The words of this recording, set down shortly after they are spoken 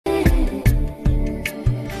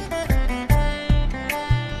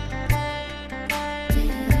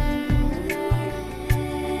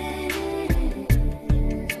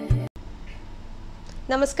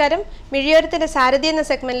നമസ്കാരം. മിഴിയോരത്തിന്റെ സാരഥി എന്ന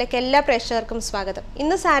സെഗ്മെന്റിലേക്ക് എല്ലാ പ്രേക്ഷകർക്കും സ്വാഗതം.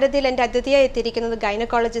 ഇന്ന് സാരഥിയിൽ എൻ്റെ അതിഥിയായി എത്തിയിരിക്കുന്നത്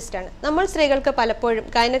ഗൈനക്കോളജിസ്റ്റാണ്. നമ്മൾ സ്ത്രീകൾക്ക് പലപ്പോഴും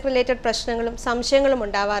ഗൈനക് റിലേറ്റഡ് പ്രശ്നങ്ങളും സംശയങ്ങളും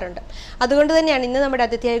ഉണ്ടാവാറുണ്ട്. അതുകൊണ്ട് തന്നെയാണ് ഇന്ന് നമ്മുടെ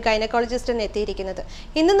അതിഥിയായി ഗൈനക്കോളജിസ്റ്റ് എന്ന് എത്തിയിരിക്കുന്നത്.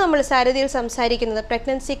 ഇന്ന് നമ്മൾ സാരഥിയിൽ സംസാരിക്കുന്നത്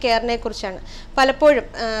പ്രഗ്നൻസി കെയറിനെ കുറിച്ചാണ്. പലപ്പോഴും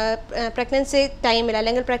പ്രഗ്നൻസി ടൈമിൽ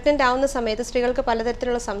അല്ലെങ്കിൽ പ്രഗ്നൻ്റ് ആവുന്ന സമയത്ത് സ്ത്രീകൾക്ക്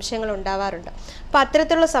പലതരത്തിലുള്ള സംശയങ്ങൾ ഉണ്ടാവാറുണ്ട്. അപ്പോൾ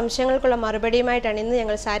അത്തരത്തിലുള്ള സംശയങ്ങൾക്കുള്ള മറുപടിയുമായിട്ടാണ് ഇന്ന്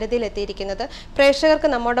ഞങ്ങൾ സാരഥിയിൽ എത്തിയിരിക്കുന്നത്.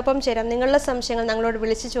 പ്രേക്ഷകർക്ക് നമ്മോടൊപ്പം ചേരാം. നിങ്ങളുടെ സംശയങ്ങൾ ഞങ്ങളോട്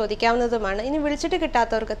വിളിച്ച് ചോദിക്കാവുന്നതുമാണ്. ഇനി വിളിച്ചിട്ട്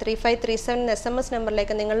കിട്ടാത്തവർക്ക് 3537 SMS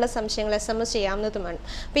നമ്പറിലേക്ക് നിങ്ങളുടെ സംശയങ്ങൾ SMS ചെയ്യാവുന്നതുമാണ്.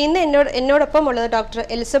 അപ്പോൾ ഇന്ന് എന്നോടൊപ്പം ഉള്ളത് ഡോക്ടർ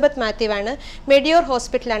എലിസബത്ത് മാത്യു ആണ്. മെഡിയോർ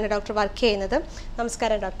ഹോസ്പിറ്റലാണ് ഡോക്ടർ വർക്ക് ചെയ്യുന്നത്.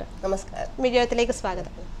 നമസ്കാരം ഡോക്ടർ. നമസ്കാരം. മെഡിയോത്തിലേക്ക്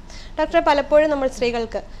സ്വാഗതം. ഡോക്ടറെ, പലപ്പോഴും നമ്മൾ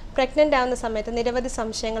സ്ത്രീകൾക്ക് പ്രഗ്നൻ്റ് ആവുന്ന സമയത്ത് നിരവധി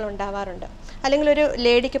സംശയങ്ങൾ ഉണ്ടാവാറുണ്ട്. അല്ലെങ്കിൽ ഒരു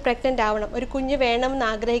ലേഡിക്ക് പ്രഗ്നൻ്റ് ആവണം, ഒരു കുഞ്ഞ് വേണമെന്ന്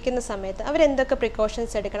ആഗ്രഹിക്കുന്ന സമയത്ത് അവരെന്തൊക്കെ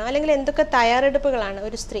പ്രിക്കോഷൻസ് എടുക്കണം, അല്ലെങ്കിൽ എന്തൊക്കെ തയ്യാറെടുപ്പുകളാണ്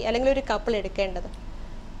ഒരു സ്ത്രീ അല്ലെങ്കിൽ ഒരു കപ്പിൾ എടുക്കേണ്ടത്?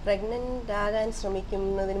 പ്രഗ്നൻ്റ് ആകാൻ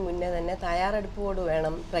ശ്രമിക്കുന്നതിന് മുന്നേ തന്നെ തയ്യാറെടുപ്പോട്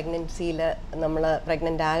വേണം പ്രഗ്നൻസിയിൽ നമ്മൾ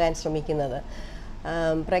പ്രഗ്നൻ്റ് ആകാൻ ശ്രമിക്കുന്നത്.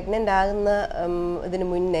 പ്രഗ്നൻ്റ് ആകുന്ന ഇതിന്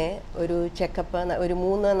മുന്നേ ഒരു ചെക്കപ്പ് ഒരു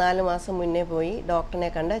 3-4 മാസം മുന്നേ പോയി ഡോക്ടറിനെ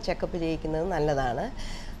കണ്ട് ചെക്കപ്പ് ചെയ്യിക്കുന്നത് നല്ലതാണ്.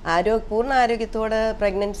 പൂർണ്ണ ആരോഗ്യത്തോടെ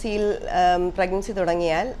പ്രഗ്നൻസി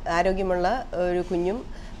തുടങ്ങിയാൽ ആരോഗ്യമുള്ള ഒരു കുഞ്ഞും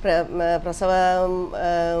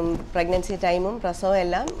പ്രഗ്നൻസി ടൈമും പ്രസവം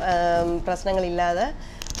എല്ലാം പ്രശ്നങ്ങളില്ലാതെ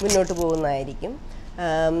മുന്നോട്ട് പോകുന്നതായിരിക്കും.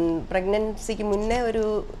 പ്രഗ്നൻസിക്ക് മുന്നേ ഒരു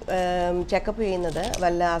ചെക്കപ്പ് ചെയ്യുന്നത്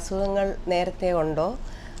വല്ല അസുഖങ്ങൾ നേരത്തെ ഉണ്ടോ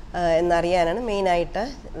എന്നറിയാനാണ് മെയിനായിട്ട്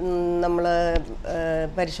നമ്മൾ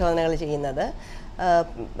പരിശോധനകൾ ചെയ്യുന്നത്.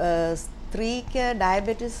 സ്ത്രീക്ക്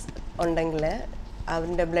ഡയബറ്റീസ് ഉണ്ടെങ്കിൽ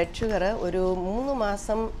അവരുടെ ബ്ലഡ് ഷുഗർ ഒരു 3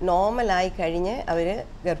 മാസം നോർമലായി കഴിഞ്ഞ് അവർ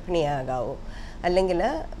ഗർഭിണിയാകാവൂ, അല്ലെങ്കിൽ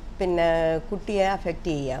പിന്നെ കുട്ടിയെ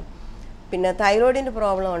അഫക്റ്റ് ചെയ്യാം. പിന്നെ തൈറോയിഡിൻ്റെ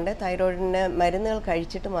പ്രോബ്ലം ഉണ്ട്. തൈറോയിഡിൻ്റെ മരുന്നുകൾ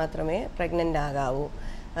കഴിച്ചിട്ട് മാത്രമേ പ്രഗ്നൻ്റ് ആകാവൂ.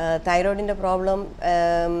 തൈറോയിഡിൻ്റെ പ്രോബ്ലം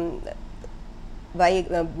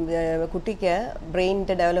കുട്ടിക്ക്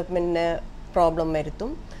ബ്രെയിനിൻ്റെ ഡെവലപ്മെൻറ്റിന് പ്രോബ്ലം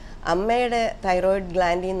വരുത്തും. അമ്മയുടെ തൈറോയിഡ്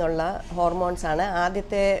ഗ്ലാൻഡിൽ നിന്നുള്ള ഹോർമോൺസാണ്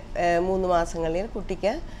ആദ്യത്തെ 3 മാസങ്ങളിൽ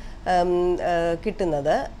കുട്ടിക്ക്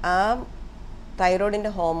കിട്ടുന്നത്. ആ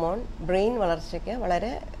തൈറോയിഡിൻ്റെ ഹോർമോൺ ബ്രെയിൻ വളർച്ചയ്ക്ക്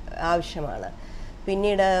വളരെ ആവശ്യമാണ്.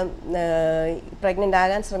 പിന്നീട് പ്രഗ്നൻ്റ്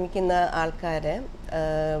ആകാൻ ശ്രമിക്കുന്ന ആൾക്കാർ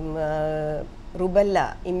റുബെല്ല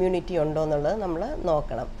ഇമ്മ്യൂണിറ്റി ഉണ്ടോ എന്നുള്ളത് നമ്മൾ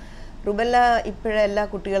നോക്കണം. റുബെല്ല ഇപ്പോഴെല്ലാ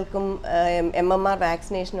കുട്ടികൾക്കും MMR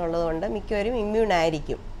വാക്സിനേഷൻ ഉള്ളതുകൊണ്ട് മിക്കവരും ഇമ്മ്യൂൺ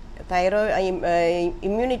ആയിരിക്കും.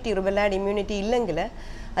 റുബെല്ലയുടെ ഇമ്മ്യൂണിറ്റി ഇല്ലെങ്കിൽ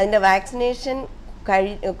അതിൻ്റെ വാക്സിനേഷൻ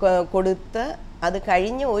കൊടുത്ത് അത്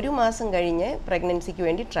കഴിഞ്ഞ് 1 മാസം കഴിഞ്ഞ് പ്രഗ്നൻസിക്ക്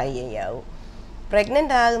വേണ്ടി ട്രൈ ചെയ്യാവൂ.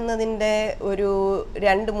 പ്രഗ്നൻ്റ് ആകുന്നതിൻ്റെ ഒരു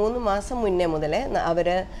 2-3 മാസം മുന്നേ മുതലേ അവർ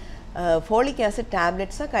ഫോളിക് ആസിഡ്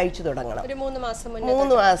ടാബ്ലറ്റ്സ് കഴിച്ചു തുടങ്ങണം. 3 മാസം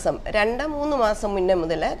 2-3 മാസം മുന്നേ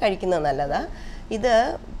മുതൽ കഴിക്കുന്നത് നല്ലതാണ്. ഇത്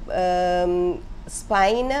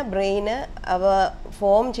സ്പൈന് ബ്രെയിന് അവ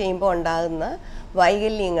ഫോം ചെയ്യുമ്പോൾ ഉണ്ടാകുന്ന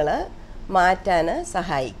വൈകല്യങ്ങൾ മാറ്റാൻ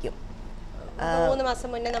സഹായിക്കും.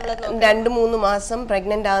 2-3 മാസം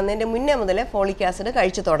പ്രഗ്നൻ്റ് ആകുന്നതിൻ്റെ മുന്നേ മുതലേ ഫോളിക് ആസിഡ്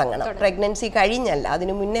കഴിച്ചു തുടങ്ങണം. പ്രഗ്നൻസി കഴിഞ്ഞല്ല,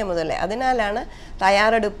 അതിന് മുന്നേ മുതലേ. അതിനാലാണ്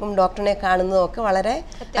തയ്യാറെടുപ്പും ഡോക്ടറിനെ കാണുന്നതും ഒക്കെ വളരെ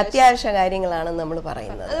അത്യാവശ്യ കാര്യങ്ങളാണെന്ന് നമ്മൾ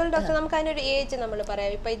പറയുന്നത്. അതുകൊണ്ട് ഡോക്ടർ, നമുക്ക് അതിനൊരു ഏജ് നമ്മൾ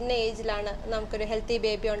പറയാം. ഇപ്പം ഇന്ന ഏജിലാണ് നമുക്കൊരു ഹെൽത്തി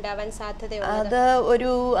ബേബി ഉണ്ടാവാൻ സാധ്യതയുള്ളത്. അത്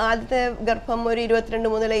ഒരു ആദ്യത്തെ ഗർഭം ഒരു 22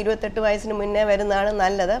 മുതൽ 28 വയസ്സിന് മുന്നേ വരുന്നതാണ്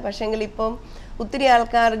നല്ലത്. പക്ഷേങ്കിൽ ഇപ്പം ഒത്തിരി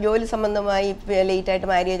ആൾക്കാർ ജോലി സംബന്ധമായി ലേറ്റായിട്ട്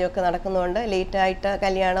മാര്യേജൊക്കെ നടക്കുന്നതുകൊണ്ട് ലേറ്റായിട്ട്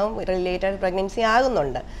കല്യാണവും ലേറ്റായിട്ട് പ്രഗ്നൻസി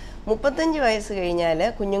ആകുന്നുണ്ട്. 35 വയസ്സ് കഴിഞ്ഞാൽ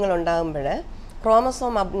കുഞ്ഞുങ്ങളുണ്ടാകുമ്പോൾ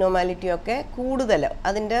ക്രോമസോം അബ്നോർമാലിറ്റിയൊക്കെ കൂടുതൽ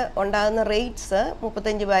അതിൻ്റെ ഉണ്ടാകുന്ന റേറ്റ്സ്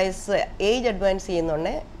 35 വയസ്സ് ഏജ് അഡ്വാൻസ്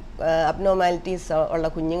ചെയ്യുന്നുണ്ട് അബ്നോർമാലിറ്റീസ് ഉള്ള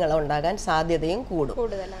കുഞ്ഞുങ്ങൾ ഉണ്ടാകാൻ സാധ്യതയും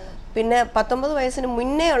കൂടുതലാണ്. പിന്നെ 19 വയസ്സിന്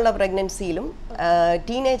മുന്നേ ഉള്ള പ്രഗ്നൻസിയിലും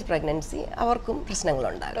ടീനേജ് പ്രഗ്നൻസി അവർക്കും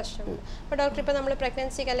പ്രശ്നങ്ങളുണ്ടാകും. അപ്പോൾ ഡോക്ടർ, ഇപ്പോൾ നമ്മൾ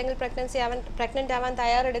പ്രഗ്നൻസിക്ക് അല്ലെങ്കിൽ പ്രഗ്നൻ്റ് ആവാൻ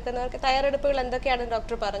തയ്യാറെടുക്കുന്നവർക്ക് തയ്യാറെടുപ്പുകൾ എന്തൊക്കെയാണെന്ന്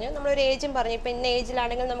ഡോക്ടർ പറഞ്ഞു. നമ്മളൊരു ഏജും പറഞ്ഞു. ഇപ്പോൾ ഇന്ന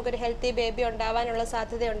ഏജിലാണെങ്കിൽ നമുക്കൊരു ഹെൽത്തി ബേബി ഉണ്ടാവാനുള്ള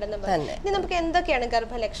സാധ്യതയുണ്ടെന്ന് പറഞ്ഞു. ഇനി നമുക്ക് എന്തൊക്കെയാണ്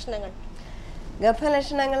ഗർഭലക്ഷണങ്ങൾ?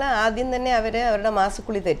 ഗർഭലക്ഷണങ്ങൾ ആദ്യം തന്നെ അവരുടെ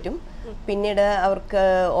മാസക്കുളി തെറ്റും. പിന്നീട് അവർക്ക്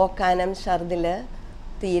ഓക്കാനം, ഛർദിൽ,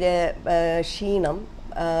 തീരെ ക്ഷീണം,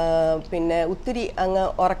 പിന്നെ ഒത്തിരി അങ്ങ്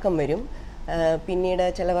ഉറക്കം വരും. പിന്നീട്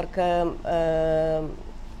ചിലവർക്ക്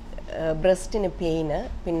ബ്രസ്റ്റിന് പെയിന്,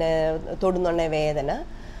 പിന്നെ തൊടുന്നുണ്ണ വേദന,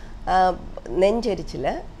 നെഞ്ചരിച്ചിൽ,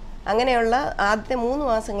 അങ്ങനെയുള്ള ആദ്യത്തെ 3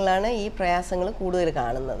 മാസങ്ങളാണ് ഈ പ്രയാസങ്ങൾ കൂടുതൽ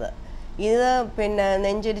കാണുന്നത്. ഇത് പിന്നെ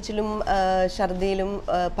നെഞ്ചരിച്ചിലും ഛർദിയിലും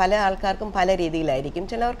പല ആൾക്കാർക്കും പല രീതിയിലായിരിക്കും.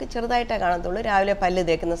 ചിലവർക്ക് ചെറുതായിട്ടേ കാണത്തുള്ളൂ. രാവിലെ പല്ല്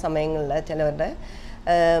തേക്കുന്ന സമയങ്ങളിൽ ചിലവരുടെ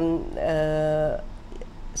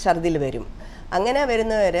ഛർദിൽ വരും. അങ്ങനെ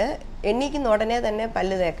വരുന്നവർ എണ്ണീക്കുന്ന ഉടനെ തന്നെ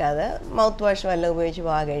പല്ല് തേക്കാതെ മൗത്ത് വാഷ് വല്ലതും ഉപയോഗിച്ച്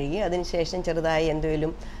വാ കഴുകി അതിനുശേഷം ചെറുതായി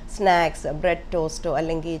എന്തെങ്കിലും സ്നാക്സ് ബ്രെഡ് ടോസ്റ്റോ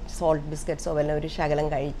അല്ലെങ്കിൽ സോൾട്ട് ബിസ്ക്കറ്റ്സോ വല്ലതും ഒരു ശകലം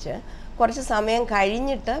കഴിച്ച് കുറച്ച് സമയം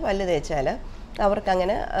കഴിഞ്ഞിട്ട് പല്ല് തേച്ചാൽ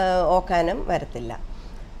അവർക്കങ്ങനെ ഓക്കാനം വരത്തില്ല.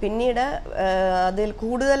 പിന്നീട് അതിൽ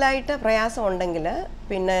കൂടുതലായിട്ട് പ്രയാസം ഉണ്ടെങ്കിൽ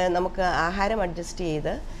പിന്നെ നമുക്ക് ആഹാരം അഡ്ജസ്റ്റ്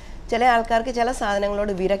ചെയ്ത് ചില ആൾക്കാർക്ക് ചില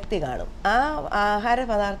സാധനങ്ങളോട് വിരക്തി കാണും. ആ ആഹാര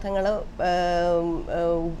പദാർത്ഥങ്ങൾ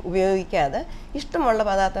ഉപയോഗിക്കാതെ ഇഷ്ടമുള്ള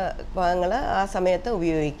പദാർത്ഥങ്ങൾ ആ സമയത്ത്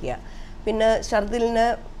ഉപയോഗിക്കുക. പിന്നെ ഛർദിലിന്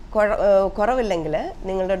കുറവില്ലെങ്കിൽ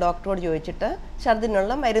നിങ്ങളുടെ ഡോക്ടറോട് ചോദിച്ചിട്ട്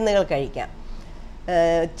ഛർദിനുള്ള മരുന്നുകൾ കഴിക്കാം.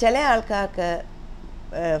 ചില ആൾക്കാർക്ക്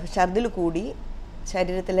ഛർദിൽ കൂടി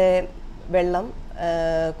ശരീരത്തിലെ വെള്ളം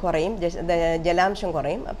കുറയും, ജലാംശം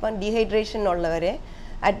കുറയും. അപ്പം ഡീഹൈഡ്രേഷൻ ഉള്ളവരെ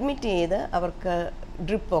അഡ്മിറ്റ് ചെയ്ത് അവർക്ക്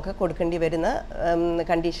ഡ്രിപ്പൊക്കെ കൊടുക്കേണ്ടി വരുന്ന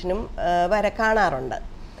കണ്ടീഷനും വരെ കാണാറുണ്ട്.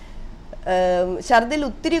 ഛർദിൽ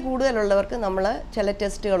ഒത്തിരി കൂടുതലുള്ളവർക്ക് നമ്മൾ ചില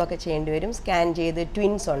ടെസ്റ്റുകളൊക്കെ ചെയ്യേണ്ടി വരും. സ്കാൻ ചെയ്ത്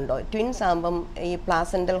ട്വിൻസ് ഉണ്ടോ, ട്വിൻസ് ആകുമ്പം ഈ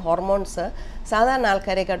പ്ലാസെൻ്റൽ ഹോർമോൺസ് സാധാരണ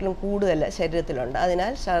ആൾക്കാരെക്കാട്ടിലും കൂടുതൽ ശരീരത്തിലുണ്ട്,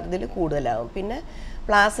 അതിനാൽ ഛർദിൽ കൂടുതലാകും. പിന്നെ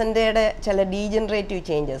പ്ലാസൻ്റയുടെ ചില ഡീജനറേറ്റീവ്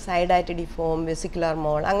ചേഞ്ചസ്, സൈഡായിട്ട് ഡിഫോം, വെസിക്കുലർ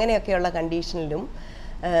മോൾ അങ്ങനെയൊക്കെയുള്ള കണ്ടീഷനിലും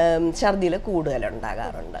ഛർദിൽ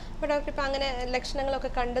കൂടുതലുണ്ടാകാറുണ്ട്. അപ്പോൾ ഡോക്ടർ ഇപ്പം അങ്ങനെ ലക്ഷണങ്ങളൊക്കെ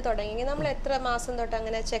കണ്ടു തുടങ്ങി നമ്മൾ എത്ര മാസം തൊട്ട്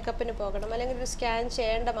അങ്ങനെ ചെക്കപ്പിന് പോകണം, അല്ലെങ്കിൽ ഒരു സ്കാൻ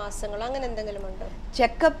ചെയ്യേണ്ട മാസങ്ങളോ അങ്ങനെ എന്തെങ്കിലും ഉണ്ടോ?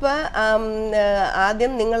 ചെക്കപ്പ്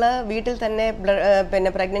ആദ്യം നിങ്ങൾ വീട്ടിൽ തന്നെ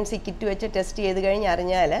പിന്നെ പ്രഗ്നൻസി കിറ്റ് വെച്ച് ടെസ്റ്റ് ചെയ്ത് കഴിഞ്ഞ്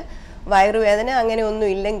അറിഞ്ഞാൽ വയറുവേദന അങ്ങനെ ഒന്നും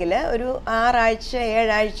ഇല്ലെങ്കിൽ ഒരു 6 ആഴ്ച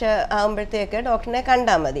 7 ആഴ്ച ആകുമ്പോഴത്തേക്ക് ഡോക്ടറിനെ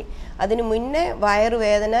കണ്ടാൽ മതി. അതിന് മുന്നേ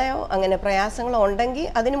വയറുവേദനയോ അങ്ങനെ പ്രയാസങ്ങളോ ഉണ്ടെങ്കിൽ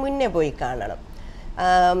അതിന് മുന്നേ പോയി കാണണം.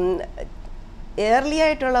 ഏർലി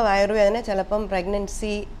ആയിട്ടുള്ള വയറുവേദന ചിലപ്പം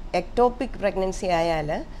പ്രഗ്നൻസി എക്ടോപിക് പ്രഗ്നൻസി ആയാൽ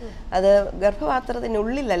അത്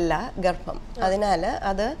ഗർഭപാത്രത്തിനുള്ളിലല്ല ഗർഭം, അതിനാൽ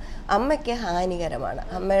അത് അമ്മയ്ക്ക് ഹാനികരമാണ്,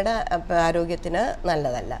 അമ്മയുടെ ആരോഗ്യത്തിന്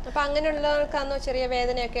നല്ലതല്ല. ചെറിയ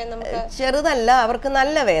വേദനയൊക്കെ ചെറുതല്ല, അവർക്ക്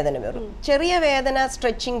നല്ല വേദന വരും. ചെറിയ വേദന,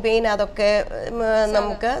 സ്ട്രെച്ചിങ് പെയിൻ അതൊക്കെ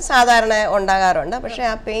നമുക്ക് സാധാരണ ഉണ്ടാകാറുണ്ട്. പക്ഷെ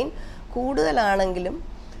ആ പെയിൻ കൂടുതലാണെങ്കിലും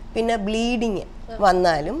പിന്നെ ബ്ലീഡിങ്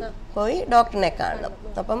വന്നാലും പോയി ഡോക്ടറിനെ കാണണം.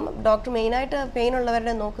 അപ്പം ഡോക്ടർ മെയിനായിട്ട് പെയിൻ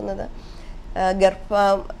ഉള്ളവരുടെ നോക്കുന്നത്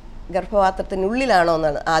ഗർഭപാത്രത്തിനുള്ളിലാണോ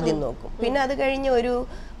എന്നാണ് ആദ്യം നോക്കും. പിന്നെ അത് കഴിഞ്ഞ് ഒരു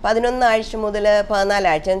 11 ആഴ്ച മുതൽ 14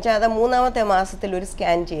 ആഴ്ച എന്ന് വെച്ചാൽ അത് 3-ാമത്തെ മാസത്തിൽ ഒരു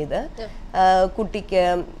സ്കാൻ ചെയ്ത് കുട്ടിക്ക്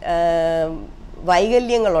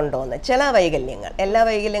വൈകല്യങ്ങളുണ്ടോയെന്ന്, ചില വൈകല്യങ്ങൾ, എല്ലാ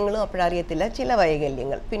വൈകല്യങ്ങളും അപ്പോഴറിയത്തില്ല, ചില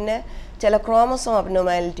വൈകല്യങ്ങൾ, പിന്നെ ചില ക്രോമസോം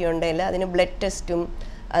അബ്നോർമാലിറ്റി ഉണ്ടെങ്കിൽ അതിന് ബ്ലഡ് ടെസ്റ്റും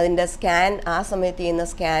അതിൻ്റെ സ്കാൻ ആ സമയത്ത് ചെയ്യുന്ന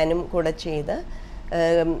സ്കാനും കൂടെ ചെയ്ത്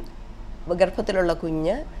ഗർഭത്തിലുള്ള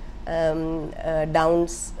കുഞ്ഞ്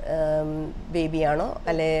ഡൗൺസ് ബേബിയാണോ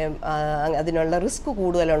അല്ലെ അതിനുള്ള റിസ്ക്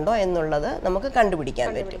കൂടുതലുണ്ടോ എന്നുള്ളത് നമുക്ക് കണ്ടുപിടിക്കാൻ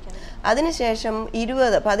പറ്റും. അതിനുശേഷം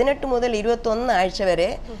 18 മുതൽ 21 ആഴ്ച വരെ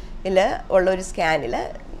ഉള്ള ഒരു സ്കാനിൽ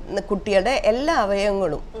കുട്ടിയുടെ എല്ലാ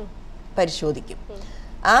അവയവങ്ങളും പരിശോധിക്കും.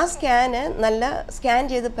 ആ സ്കാന് നല്ല സ്കാൻ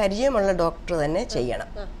ചെയ്ത് പരിചയമുള്ള ഡോക്ടർ തന്നെ ചെയ്യണം.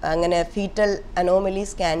 അങ്ങനെ ഫീറ്റൽ അനോമലി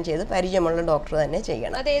സ്കാൻ ചെയ്ത് പരിചയമുള്ള ഡോക്ടർ തന്നെ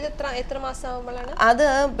ചെയ്യണം. അത്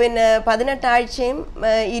പിന്നെ 18 ആഴ്ചയും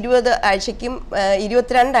 20 ആഴ്ചയ്ക്കും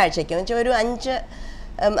 22 ആഴ്ചയ്ക്കും എന്ന് വെച്ചാൽ ഒരു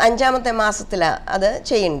 5-ാമത്തെ മാസത്തിലാണ് അത്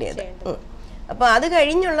ചെയ്യേണ്ടത്. അപ്പോൾ അത്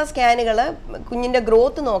കഴിഞ്ഞുള്ള സ്കാനുകൾ കുഞ്ഞിൻ്റെ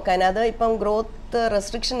ഗ്രോത്ത് നോക്കാൻ, അത് ഇപ്പം ഗ്രോത്ത്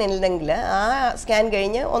റെസ്ട്രിക്ഷൻ ഇല്ലെങ്കിൽ ആ സ്കാൻ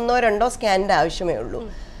കഴിഞ്ഞ് 1-2 സ്കാനിൻ്റെ ആവശ്യമേ ഉള്ളൂ.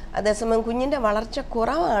 അതേസമയം കുഞ്ഞിൻ്റെ വളർച്ച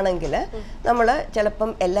കുറവാണെങ്കിൽ നമ്മൾ ചിലപ്പം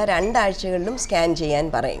എല്ലാ 2 ആഴ്ചകളിലും സ്കാൻ ചെയ്യാൻ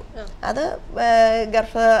പറയും. അത്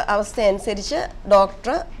ഗർഭ അവസ്ഥ അനുസരിച്ച്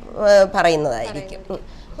ഡോക്ടർ പറയുന്നതായിരിക്കും.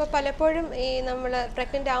 അപ്പോൾ പലപ്പോഴും ഈ നമ്മൾ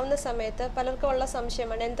പ്രഗ്നൻ്റ് ആവുന്ന സമയത്ത് പലർക്കും ഉള്ള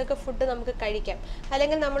സംശയമാണ് എന്തൊക്കെ ഫുഡ് നമുക്ക് കഴിക്കാം,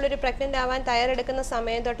 അല്ലെങ്കിൽ നമ്മളൊരു പ്രഗ്നൻ്റ് ആവാൻ തയ്യാറെടുക്കുന്ന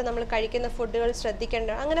സമയം തൊട്ട് നമ്മൾ കഴിക്കുന്ന ഫുഡുകൾ ശ്രദ്ധിക്കേണ്ട,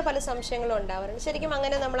 അങ്ങനെ പല സംശയങ്ങളും ഉണ്ടാവാറുണ്ട്. ശരിക്കും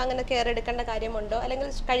അങ്ങനെ നമ്മൾ അങ്ങനെ കെയർ എടുക്കേണ്ട കാര്യമുണ്ടോ, അല്ലെങ്കിൽ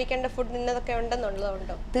കഴിക്കേണ്ട ഫുഡ് ഇന്നതൊക്കെ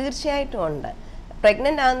ഉണ്ടെന്നുള്ളതുണ്ടോ? തീർച്ചയായിട്ടും ഉണ്ട്.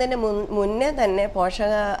 പ്രഗ്നൻ്റ് ആകുന്നതിന് മുന്നേ തന്നെ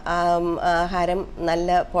പോഷക ആഹാരം, നല്ല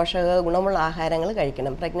പോഷക ഗുണമുള്ള ആഹാരങ്ങൾ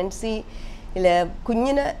കഴിക്കണം. പ്രഗ്നൻസിയിൽ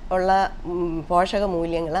കുഞ്ഞിന് ഉള്ള പോഷക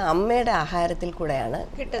മൂല്യങ്ങൾ അമ്മയുടെ ആഹാരത്തിൽ കൂടെയാണ്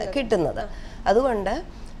കിട്ടുന്നത്. അതുകൊണ്ട്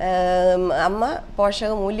അമ്മ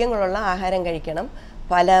പോഷക മൂല്യങ്ങളുള്ള ആഹാരം കഴിക്കണം.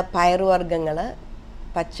 പല പയറുവർഗ്ഗങ്ങൾ,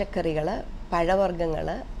 പച്ചക്കറികൾ, പഴവർഗ്ഗങ്ങൾ,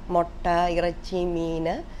 മുട്ട, ഇറച്ചി, മീൻ,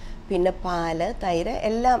 പിന്നെ പാല്, തൈര്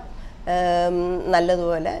എല്ലാം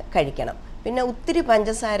നല്ലതുപോലെ കഴിക്കണം. പിന്നെ ഒത്തിരി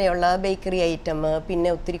പഞ്ചസാരയുള്ള ബേക്കറി ഐറ്റം, പിന്നെ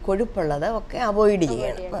ഒത്തിരി കൊഴുപ്പുള്ളത് ഒക്കെ അവോയ്ഡ്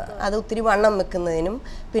ചെയ്യണം. അത് ഒത്തിരി വണ്ണം വെക്കുന്നതിനും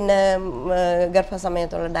പിന്നെ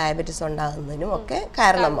ഗർഭസമയത്തുള്ള ഡയബറ്റീസ് ഉണ്ടാകുന്നതിനും ഒക്കെ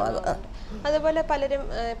കാരണമാകും. അതുപോലെ പലരും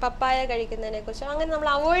പപ്പായ കഴിക്കുന്നതിനെ കുറിച്ച് അങ്ങനെ നമ്മൾ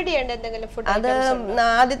അവോയ്ഡ് ചെയ്യേണ്ട എന്തെങ്കിലും ഫുഡ്? അത്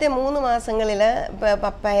ആദ്യത്തെ 3 മാസങ്ങളിൽ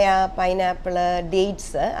പപ്പായ, പൈനാപ്പിള്,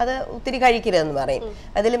 ഡേറ്റ്സ് അത് ഒത്തിരി കഴിക്കരുതെന്ന് പറയും.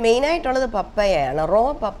 അതിൽ മെയിനായിട്ടുള്ളത് പപ്പായയാണ്. റോ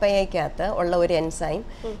പപ്പായക്കകത്ത് ഉള്ള ഒരു എൻസൈം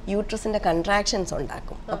യൂട്രസിന്റെ കൺട്രാക്ഷൻസ്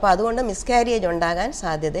ഉണ്ടാക്കും. അപ്പോൾ അതുകൊണ്ട് മിസ്കാരിയേജ് ഉണ്ടാകാൻ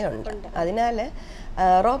സാധ്യതയുണ്ട്. അതിനാൽ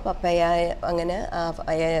റോ പപ്പായ അങ്ങനെ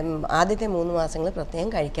ആദ്യത്തെ 3 മാസങ്ങൾ പ്രത്യേകം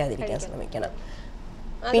കഴിക്കാതിരിക്കാൻ ശ്രമിക്കണം.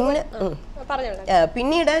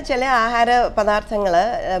 പിന്നീട് ചില ആഹാര പദാർത്ഥങ്ങൾ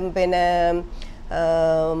പിന്നെ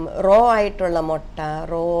റോ ആയിട്ടുള്ള മുട്ട,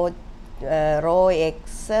 റോ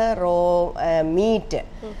എഗ്സ്, റോ മീറ്റ്,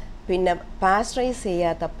 പിന്നെ പാസ്ചറൈസ്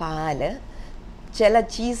ചെയ്യാത്ത പാല്, ചില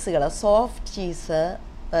ചീസുകൾ, soft cheese,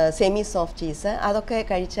 semi soft cheese, അതൊക്കെ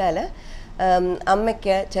കഴിച്ചാൽ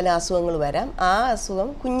അമ്മയ്ക്ക് ചില അസുഖങ്ങൾ വരാം. ആ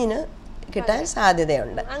അസുഖം കുഞ്ഞിന് കിട്ടാൻ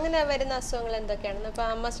സാധ്യതയുണ്ട്. അങ്ങനെ വരുന്ന അസുഖങ്ങൾ എന്തൊക്കെയാണ്? അപ്പൊ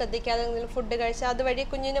അമ്മ ശ്രദ്ധിക്കാതെ ഫുഡ് കഴിച്ചാൽ അതുവഴി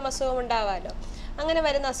കുഞ്ഞിനും അസുഖം ഉണ്ടാവാലോ. അങ്ങനെ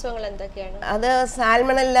വരുന്ന അസുഖങ്ങൾ എന്തൊക്കെയാണ്? അത്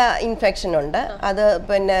സാൽമണല്ല ഇൻഫെക്ഷൻ ഉണ്ട്. അത്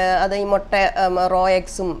പിന്നെ അത് ഈ മുട്ട, റോ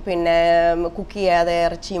എഗ്സും പിന്നെ കുക്ക് ചെയ്യാതെ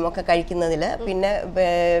ഇറച്ചിയും ഒക്കെ കഴിക്കുന്നതിൽ,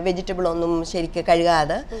 വെജിറ്റബിൾ ഒന്നും ശരിക്കും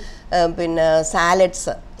കഴുകാതെ, പിന്നെ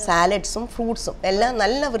സാലഡ്സും ഫ്രൂട്ട്സും എല്ലാം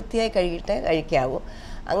നല്ല വൃത്തിയായി കഴുകിയിട്ടേ കഴിക്കാവൂ.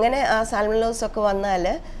 അങ്ങനെ ആ സാൽമണലോസ് ഒക്കെ വന്നാൽ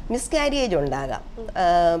മിസ്കാരിയേജ് ഉണ്ടാകാം.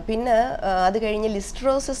 പിന്നെ അത് കഴിഞ്ഞ്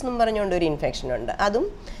ലിസ്റ്ററോസിസ് എന്നും പറഞ്ഞുകൊണ്ട് ഒരു ഇൻഫെക്ഷൻ ഉണ്ട്. അതും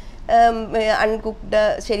അൺകുക്ക്ഡ്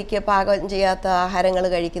ശരിക്കും പാകം ചെയ്യാത്ത ആഹാരങ്ങൾ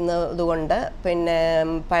കഴിക്കുന്നത് കൊണ്ട്, പിന്നെ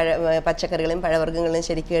പച്ചക്കറികളും പഴവർഗ്ഗങ്ങളും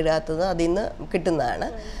ശരിക്കും ഇടാത്തത് അതിൽ നിന്ന് കിട്ടുന്നതാണ്.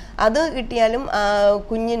 അത് കിട്ടിയാലും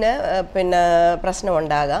കുഞ്ഞിന് പിന്നെ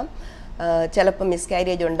പ്രശ്നമുണ്ടാകാം. ചിലപ്പോൾ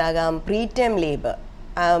മിസ്കാരിയേജ് ഉണ്ടാകാം. പ്രീടേം ലേബർ,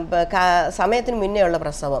 സമയത്തിന് മുന്നേ ഉള്ള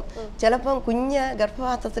പ്രസവം, ചിലപ്പം കുഞ്ഞ്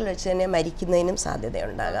ഗർഭപാത്രത്തിൽ വെച്ച് തന്നെ മരിക്കുന്നതിനും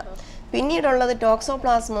സാധ്യതയുണ്ടാകാം. പിന്നീടുള്ളത്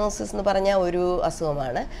ടോക്സോപ്ലാസ്മോസിസ് എന്ന് പറഞ്ഞ ഒരു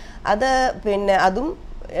അസുഖമാണ്. അത് പിന്നെ അതും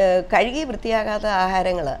കഴുകി വൃത്തിയാകാത്ത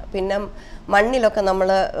ആഹാരങ്ങൾ, പിന്നെ മണ്ണിലൊക്കെ നമ്മൾ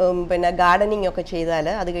പിന്നെ ഗാർഡനിങ് ഒക്കെ ചെയ്താൽ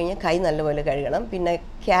അത് കഴിഞ്ഞ് കൈ നല്ലപോലെ കഴുകണം. പിന്നെ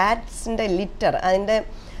ക്യാറ്റ്സിൻ്റെ ലിറ്റർ, അതിൻ്റെ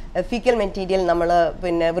ഫീക്കൽ മെറ്റീരിയൽ നമ്മൾ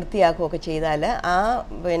പിന്നെ വൃത്തിയാക്കുകയൊക്കെ ചെയ്താൽ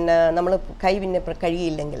പിന്നെ നമ്മൾ കൈ പിന്നെ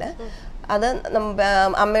കഴുകിയില്ലെങ്കിൽ അത്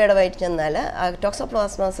അമ്മയുടെ വയറ്റിൽ ചെന്നാൽ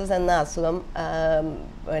ടോക്സോപ്ലാസ്മോസിസ് എന്ന അസുഖം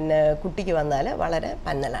പിന്നെ കുട്ടിക്ക് വന്നാൽ വളരെ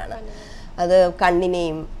പന്നലാണ്. അത്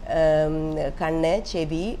കണ്ണിനെയും, കണ്ണ്,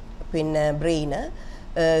 ചെവി, പിന്നെ ബ്രെയിന്,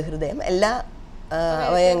 ഹൃദയം, എല്ലാ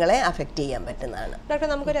അവയവങ്ങളെ അഫക്റ്റ് ചെയ്യാൻ പറ്റുന്നതാണ്. ഡോക്ടർ,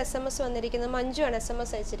 നമുക്കൊരു SMS വന്നിരിക്കുന്നത്, മഞ്ജു ആണ്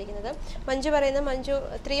SMS അയച്ചിരിക്കുന്നത്. മഞ്ജു പറയുന്നത് മഞ്ജു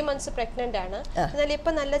 3 months പ്രഗ്നന്റ് ആണ്, എന്നാൽ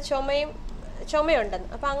ഇപ്പം നല്ല ചുമയുണ്ടെന്ന്.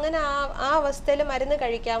 അപ്പം അങ്ങനെ ആ അവസ്ഥയിൽ മരുന്ന്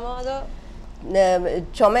കഴിക്കാമോ? അതോ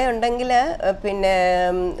ചുമയുണ്ടെങ്കിൽ പിന്നെ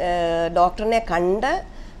ഡോക്ടറിനെ കണ്ട്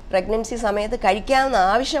പ്രഗ്നൻസി സമയത്ത് കഴിക്കാവുന്ന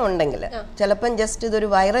ആവശ്യമുണ്ടെങ്കിൽ, ചിലപ്പം ജസ്റ്റ് ഇതൊരു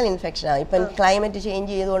വൈറൽ ഇൻഫെക്ഷനാണ്. ഇപ്പം ക്ലൈമറ്റ്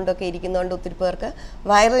ചേഞ്ച് ചെയ്തുകൊണ്ടൊക്കെ ഇരിക്കുന്നതുകൊണ്ട് ഒത്തിരി പേർക്ക്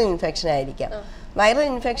വൈറൽ ഇൻഫെക്ഷൻ ആയിരിക്കാം. വൈറൽ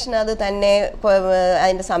ഇൻഫെക്ഷൻ അത് തന്നെ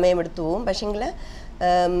അതിൻ്റെ സമയമെടുത്തു പോവും. പക്ഷെങ്കിൽ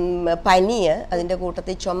പനി, അതിൻ്റെ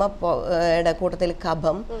കൂട്ടത്തിൽ ചുമയുടെ കൂട്ടത്തിൽ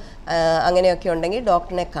കഫം അങ്ങനെയൊക്കെ ഉണ്ടെങ്കിൽ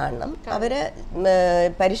ഡോക്ടറിനെ കാണണം. അവർ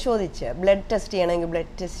പരിശോധിച്ച് ബ്ലഡ് ടെസ്റ്റ് ചെയ്യണമെങ്കിൽ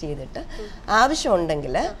ബ്ലഡ് ടെസ്റ്റ് ചെയ്തിട്ട്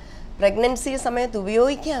ആവശ്യമുണ്ടെങ്കിൽ പ്രഗ്നൻസി സമയത്ത്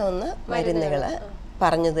ഉപയോഗിക്കാവുന്ന മരുന്നുകൾ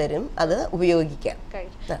പറഞ്ഞു തരും, അത് ഉപയോഗിക്കാം.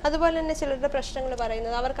 അതുപോലെ തന്നെ ചിലരുടെ പ്രശ്നങ്ങൾ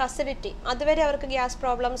പറയുന്നത് അവർക്ക് അസിഡിറ്റി, അതുവരെ അവർക്ക് ഗ്യാസ്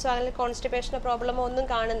പ്രോബ്ലംസോ അല്ലെങ്കിൽ കോൺസ്റ്റിപ്പേഷനോ പ്രോബ്ലമോ ഒന്നും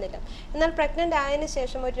കാണുന്നില്ല. എന്നാൽ പ്രഗ്നന്റ് ആയതിനു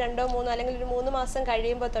ശേഷം ഒരു 2 3 അല്ലെങ്കിൽ ഒരു 3 മാസം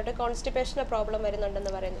കഴിയുമ്പോൾ തൊട്ട് കോൺസ്റ്റിപ്പേഷനോ പ്രോബ്ലം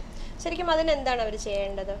വരുന്നുണ്ടെന്ന് പറയുന്നു. ശരിക്കും അതിനെന്താണ് അവർ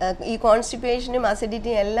ചെയ്യേണ്ടത്? ഈ കോൺസ്റ്റിപ്പേഷനും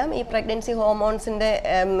അസിഡിറ്റിയും എല്ലാം ഈ പ്രഗ്നൻസി ഹോർമോൺസിന്റെ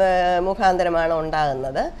മുഖാന്തരമാണ്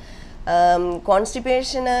ഉണ്ടാകുന്നത്.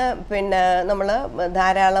 കോൺസ്റ്റിപ്പേഷന് പിന്നെ നമ്മൾ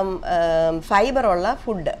ധാരാളം ഫൈബറുള്ള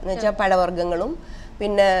ഫുഡ് എന്ന് വെച്ചാൽ പഴവർഗ്ഗങ്ങളും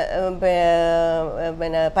പിന്നെ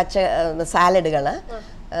സാലഡുകൾ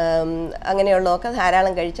അങ്ങനെയുള്ളതൊക്കെ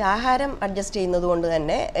ധാരാളം കഴിച്ച് ആഹാരം അഡ്ജസ്റ്റ് ചെയ്യുന്നത് കൊണ്ട്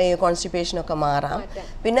തന്നെ ഈ കോൺസ്റ്റിപ്പേഷനൊക്കെ മാറാം.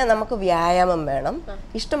 പിന്നെ നമുക്ക് വ്യായാമം വേണം,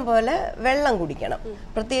 ഇഷ്ടം പോലെ വെള്ളം കുടിക്കണം.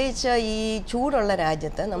 പ്രത്യേകിച്ച് ഈ ചൂടുള്ള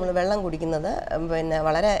രാജ്യത്ത് നമ്മൾ വെള്ളം കുടിക്കുന്നത് പിന്നെ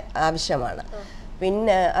വളരെ ആവശ്യമാണ്.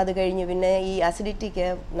 പിന്നെ അത് കഴിഞ്ഞ് പിന്നെ ഈ അസിഡിറ്റിക്ക്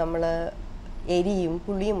നമ്മൾ എരിയും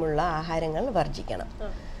പുളിയുമുള്ള ആഹാരങ്ങൾ വർജിക്കണം.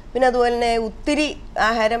 പിന്നെ അതുപോലെ തന്നെ ഒത്തിരി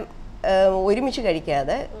ആഹാരം ഒരുമിച്ച്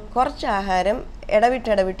കഴിക്കാതെ കുറച്ച് ആഹാരം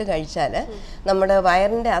ഇടവിട്ട് കഴിച്ചാൽ നമ്മുടെ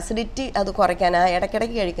വയറിൻ്റെ അസിഡിറ്റി അത് കുറയ്ക്കാൻ,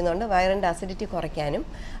 ഇടയ്ക്കിടയ്ക്ക് കഴിക്കുന്നതുകൊണ്ട് വയറിൻ്റെ അസിഡിറ്റി കുറയ്ക്കാനും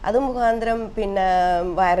അത് മുഖാന്തരം പിന്നെ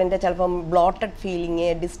വയറിൻ്റെ ചിലപ്പം ബ്ലോട്ടഡ് ഫീലിംഗ്,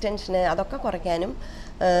 ഡിസ്റ്റൻഷന് അതൊക്കെ കുറയ്ക്കാനും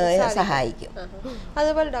സഹായിക്കും.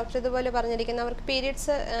 അതുപോലെ ഡോക്ടർ ഇതുപോലെ പറഞ്ഞിരിക്കുന്ന അവർക്ക്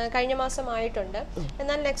പീരീഡ്സ് കഴിഞ്ഞ മാസം ആയിട്ടുണ്ട്,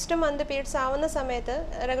 എന്നാൽ നെക്സ്റ്റ് മന്ത് പീരീഡ്സ് ആവുന്ന സമയത്ത്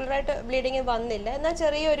റെഗുലറായിട്ട് ബ്ലീഡിങ് വന്നില്ല, എന്നാൽ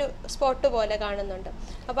ചെറിയൊരു സ്പോട്ട് പോലെ കാണുന്നുണ്ട്.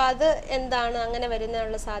 അപ്പോൾ അത് എന്താണ് അങ്ങനെ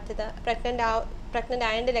വരുന്നതിനുള്ള സാധ്യത? പ്രഗ്നന്റ്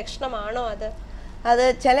ആയതിൻ്റെ ലക്ഷണമാണോ അത്? അത്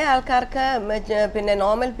ചില ആൾക്കാർക്ക് പിന്നെ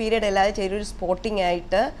നോർമൽ പീരീഡ് അല്ലാതെ ചെറിയൊരു സ്പോട്ടിംഗ്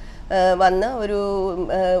ആയിട്ട് വന്ന്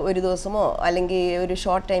ഒരു ദിവസമോ അല്ലെങ്കിൽ ഒരു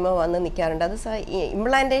ഷോർട്ട് ടൈമോ വന്ന് നിൽക്കാറുണ്ട്. അത്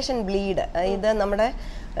ഇംപ്ലാന്റേഷൻ ബ്ലീഡ്, ഇത് നമ്മുടെ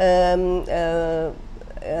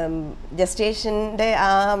ജസ്റ്റേഷൻ്റെ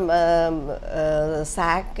ആ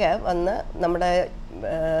സാക്ക് വന്ന് നമ്മുടെ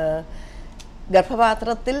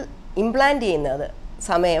ഗർഭപാത്രത്തിൽ ഇംപ്ലാന്റ് ചെയ്യുന്നത്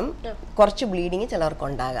സമയം കുറച്ച് ബ്ലീഡിങ്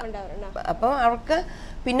ചിലർക്കുണ്ടാകാം. അപ്പം അവർക്ക്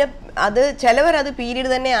പിന്നെ അത് ചിലവരത് പീരീഡ്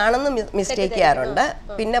തന്നെയാണെന്ന് മിസ്റ്റേക്ക് ചെയ്യാറുണ്ട്.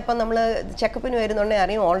 പിന്നെ അപ്പം നമ്മൾ ചെക്കപ്പിന് വരുന്നുണ്ടെങ്കിൽ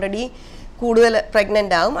അറിയും ഓൾറെഡി കൂടുതൽ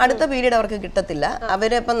പ്രഗ്നൻ്റ് ആകും, അടുത്ത പീരീഡ് അവർക്ക് കിട്ടത്തില്ല.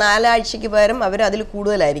 അവരിപ്പം 4 ആഴ്ചയ്ക്ക് പകരം അവർ അതിൽ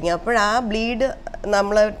കൂടുതലായിരിക്കും. അപ്പോൾ ആ ബ്ലീഡ്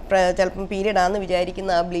നമ്മൾ ചിലപ്പം പീരീഡ് ആണെന്ന്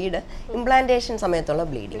വിചാരിക്കുന്ന ആ ബ്ലീഡ് ഇംപ്ലാന്റേഷൻ സമയത്തുള്ള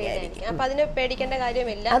ബ്ലീഡിങ് ആയിരിക്കും.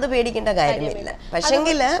 അത് പേടിക്കേണ്ട കാര്യമില്ല.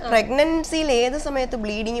 പക്ഷെങ്കിൽ പ്രഗ്നൻസിയിൽ ഏത് സമയത്ത്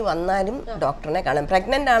ബ്ലീഡിങ് വന്നാലും ഡോക്ടറിനെ കാണാം.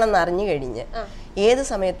 പ്രഗ്നൻ്റ് ആണെന്ന് അറിഞ്ഞു കഴിഞ്ഞ് ഏത്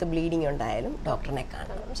സമയത്ത് ബ്ലീഡിങ് ഉണ്ടായാലും ഡോക്ടറിനെ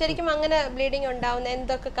കാണണം. ശരിക്കും അങ്ങനെ ബ്ലീഡിങ് ഉണ്ടാവുന്ന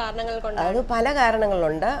എന്തൊക്കെ കാരണങ്ങൾ കൊണ്ടാണ്? അത് പല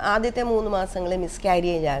കാരണങ്ങളുണ്ട്. ആദ്യത്തെ 3 മാസങ്ങളിൽ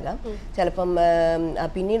മിസ്കാരിയേജ് ആകാം, ചിലപ്പം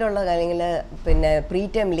പിന്നീടുള്ള കാര്യങ്ങൾ പിന്നെ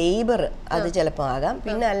പ്രീടേം ലേബർ അത് ചിലപ്പോൾ ആകാം,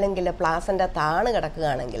 പിന്നെ അല്ലെങ്കിൽ പ്ലാസൻ്റ താണ്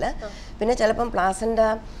കിടക്കുകയാണെങ്കിൽ, പിന്നെ ചിലപ്പം പ്ലാസൻ്റ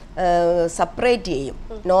സെപ്പറേറ്റ് ചെയ്യും.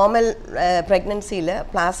 നോർമൽ പ്രഗ്നൻസിയിൽ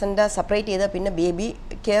പ്ലാസൻ്റ സെപ്പറേറ്റ് ചെയ്താൽ പിന്നെ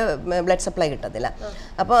ബേബിക്ക് ബ്ലഡ് സപ്ലൈ കിട്ടത്തില്ല.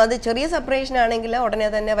 അപ്പോൾ അത് ചെറിയ സെപ്പറേഷൻ ആണെങ്കിൽ ഉടനെ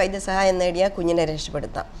തന്നെ വൈദ്യസഹായം നേടിയാൽ കുഞ്ഞിനെ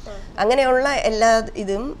രക്ഷപ്പെടുത്താം. അങ്ങനെയുള്ള എല്ലാ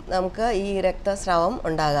ഇതും നമുക്ക് ഈ രക്തസ്രാവം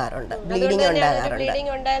ഉണ്ടാകാറുണ്ട്, ബ്ലീഡിങ് ഉണ്ടാകാറുണ്ട്.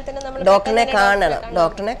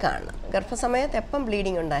 ഡോക്ടറിനെ കാണണം. ഗർഭസമയത്ത് എപ്പം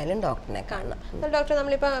ബ്ലീഡിങ് ഉണ്ടായാലും ഡോക്ടറിനെ കാണണം. ഡോക്ടർ,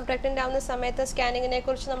 നമ്മളിപ്പോൾ പ്രഗ്നന്റ് ആവുന്ന സമയത്ത് സ്കാനിങ്ങിനെ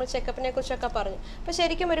കുറിച്ച് നമ്മൾ ചെക്കപ്പിനെ കുറിച്ചൊക്കെ പറഞ്ഞു. അപ്പോൾ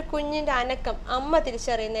ശരിക്കും ഒരു കുഞ്ഞിന്റെ അനക്കം അമ്മ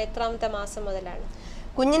തിരിച്ചറിയുന്ന എത്രാമത്തെ മാസം മുതലാണ്?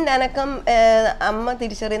 കുഞ്ഞിൻ്റെ അനക്കം അമ്മ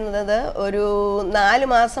തിരിച്ചറിയുന്നത് ഒരു 4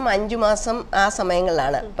 മാസം 5 മാസം ആ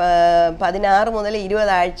സമയങ്ങളിലാണ്. 16 മുതൽ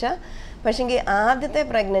 20 ആഴ്ച. പക്ഷെങ്കിൽ ആദ്യത്തെ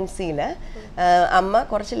പ്രഗ്നൻസിയിൽ അമ്മ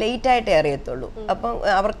കുറച്ച് ലേറ്റായിട്ടേ അറിയത്തുള്ളൂ. അപ്പം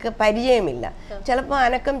അവർക്ക് പരിചയമില്ല. ചിലപ്പോൾ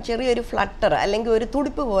അനക്കം ചെറിയൊരു ഫ്ലട്ടർ അല്ലെങ്കിൽ ഒരു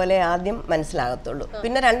തുടിപ്പ് പോലെ ആദ്യം മനസ്സിലാകത്തുള്ളൂ.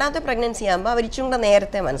 പിന്നെ രണ്ടാമത്തെ പ്രഗ്നൻസി ആകുമ്പോൾ അവർ ഇച്ചും കൂടെ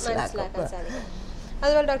നേരത്തെ മനസ്സിലാക്കും.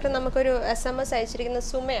 അതുപോലെ ഡോക്ടർ, നമുക്കൊരു SMS അയച്ചിരിക്കുന്ന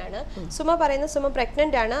സുമയാണ്. സുമ പറയുന്നത് സുമ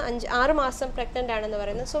പ്രഗ്നന്റ് ആണ്, 6 മാസം പ്രഗ്നന്റ് ആണെന്ന്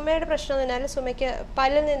പറയുന്നത്. സുമയുടെ പ്രശ്നം എന്ന് പറഞ്ഞാൽ സുമയ്ക്ക്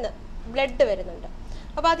പല്ലിൽ നിന്ന് ബ്ലഡ് വരുന്നുണ്ട്.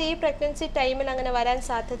 അപ്പോൾ അത് ഈ പ്രഗ്നൻസി ടൈമിൽ അങ്ങനെ വരാൻ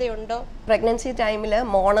സാധ്യതയുണ്ടോ? പ്രഗ്നൻസി ടൈമിൽ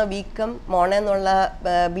വീക്കം, എന്നുള്ള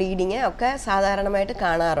ബ്ലീഡിങ് ഒക്കെ സാധാരണമായിട്ട്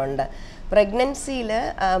കാണാറുണ്ട്. പ്രഗ്നൻസിയിൽ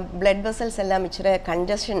ബ്ലഡ് വെസൽസ് എല്ലാം ഇച്ചിരി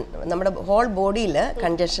കൺജഷൻ, നമ്മുടെ ഹോൾ ബോഡിയിൽ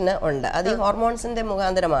കൺജഷന് ഉണ്ട്. അത് ഈ ഹോർമോൺസിൻ്റെ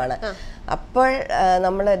മുഖാന്തരമാണ്. അപ്പോൾ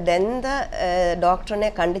നമ്മൾ ഡോക്ടറിനെ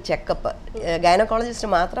കണ്ട് ചെക്കപ്പ്, ഗൈനക്കോളജിസ്റ്റ്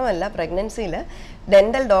മാത്രമല്ല പ്രഗ്നൻസിയിൽ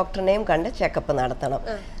ഡെൻ്റൽ ഡോക്ടറിനെയും കണ്ട് ചെക്കപ്പ് നടത്തണം.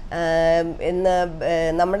 ഇന്ന്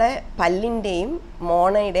നമ്മുടെ പല്ലിൻ്റെയും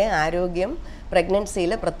മോണയുടെയും ആരോഗ്യം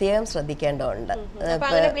പ്രഗ്നൻസിയിൽ പ്രത്യേകം ശ്രദ്ധിക്കേണ്ടതുണ്ട്.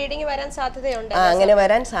 അങ്ങനെ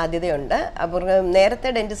വരാൻ സാധ്യതയുണ്ട്. അപ്പോൾ നേരത്തെ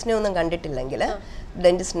ഡെന്റിസ്റ്റിനെ ഒന്നും കണ്ടിട്ടില്ലെങ്കിൽ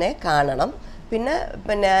ഡെന്റിസ്റ്റിനെ കാണണം.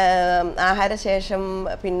 പിന്നെ ആഹാരശേഷം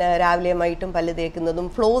പിന്നെ രാവിലെയും വൈകിട്ടും പല്ല് തേക്കുന്നതും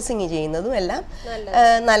ഫ്ലോസിങ് ചെയ്യുന്നതും എല്ലാം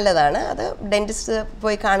നല്ലതാണ്. അത് ഡെന്റിസ്റ്റ്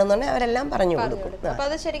പോയി കാണുന്നുണ്ടെങ്കിൽ അവരെല്ലാം പറഞ്ഞു കൊടുക്കും.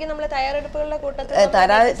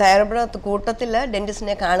 തയ്യാറെടുപ്പ് കൂട്ടത്തിൽ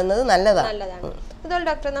ഡെന്റിസ്റ്റിനെ കാണുന്നത് നല്ലതാണ്. അതുപോലെ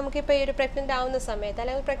ഡോക്ടർ, നമുക്കിപ്പോൾ ഈ ഒരു പ്രഗ്നന്റ് ആവുന്ന സമയത്ത്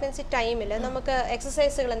അല്ലെങ്കിൽ പ്രഗ്നൻസി ടൈമിൽ നമുക്ക്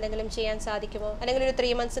എക്സസൈസുകൾ എന്തെങ്കിലും ചെയ്യാൻ സാധിക്കുമോ? അല്ലെങ്കിൽ ഒരു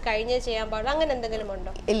 3 months കഴിഞ്ഞ് ചെയ്യാൻ പാടുള്ളൂ, അങ്ങനെ എന്തെങ്കിലും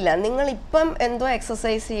ഉണ്ടോ? ഇല്ല, നിങ്ങൾ ഇപ്പം എന്തോ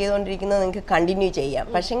എക്സസൈസ് ചെയ്തുകൊണ്ടിരിക്കുന്നത് നിങ്ങൾക്ക് കണ്ടിന്യൂ ചെയ്യാം.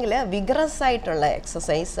 പക്ഷെങ്കിൽ വിഗ്രസ് ആയിട്ടുള്ള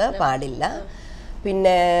എക്സസൈസ് പാടില്ല.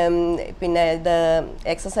 പിന്നെ ഇത്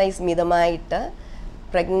എക്സസൈസ് മിതമായിട്ട്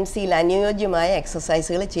പ്രഗ്നൻസിയിൽ അനുയോജ്യമായ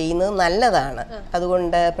എക്സസൈസുകൾ ചെയ്യുന്നത് നല്ലതാണ്.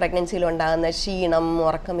 അതുകൊണ്ട് പ്രഗ്നൻസിയിൽ ഉണ്ടാകുന്ന ക്ഷീണം,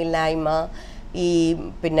 ഉറക്കമില്ലായ്മ, ഈ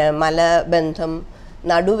പിന്നെ മലബന്ധം,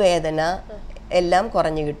 നടുവേദന എല്ലാം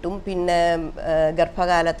കുറഞ്ഞു കിട്ടും. പിന്നെ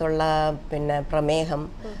ഗർഭകാലത്തുള്ള പിന്നെ പ്രമേഹം,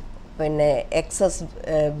 പിന്നെ എക്സസ്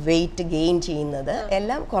വെയിറ്റ് ഗെയിൻ ചെയ്യുന്നത്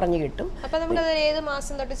എല്ലാം കുറഞ്ഞു കിട്ടും.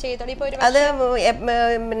 അത്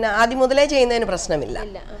പിന്നെ ആദ്യം മുതലേ ചെയ്യുന്നതിന് പ്രശ്നമില്ല.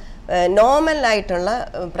 നോർമൽ ആയിട്ടുള്ള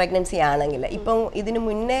പ്രഗ്നൻസി ആണെങ്കിൽ, ഇപ്പം ഇതിനു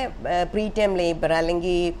മുന്നേ പ്രീടേം ലേബർ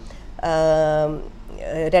അല്ലെങ്കിൽ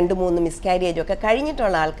 2-3 മിസ്കാരിയേജൊക്കെ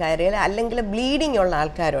കഴിഞ്ഞിട്ടുള്ള ആൾക്കാർ അല്ലെങ്കിൽ ബ്ലീഡിങ് ഉള്ള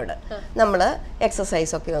ആൾക്കാരോട് നമ്മൾ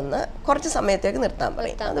എക്സസൈസൊക്കെ ഒന്ന് കുറച്ച് സമയത്തേക്ക് നിർത്താൻ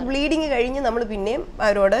പറയും. അത് ബ്ലീഡിങ് കഴിഞ്ഞ് നമ്മൾ പിന്നെയും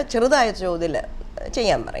അവരോട് ചെറുതായ തോതിൽ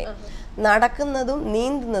ചെയ്യാൻ പറയും. നടക്കുന്നതും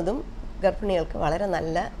നീന്തുന്നതും ഗർഭിണികൾക്ക് വളരെ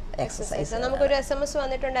നല്ല എക്സസൈസ്. നമുക്കൊരു SMS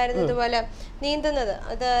വന്നിട്ടുണ്ടായിരുന്നു ഇതുപോലെ നീന്തുന്നത്.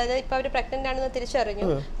 അതായത് ഇപ്പൊ അവര് പ്രഗ്നന്റ് ആണെന്ന് തിരിച്ചറിഞ്ഞു.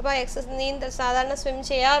 അപ്പൊ സാധാരണ സ്വിം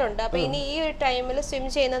ചെയ്യാറുണ്ട്. അപ്പൊ ഇനി ഈ ഒരു ടൈമിൽ സ്വിം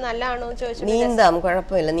ചെയ്യുന്നത് നല്ലതാണോ എന്ന് ചോദിച്ചു. നീന്താം,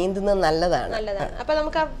 കുഴപ്പമില്ല, നീന്തുന്നത് നല്ലതാണ്. അപ്പൊ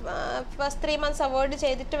നമുക്ക് ഫസ്റ്റ് 3 months അവോയ്ഡ്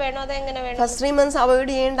ചെയ്തിട്ട് വേണോ, അതെങ്ങനെ വേണം? ഫസ്റ്റ് 3 months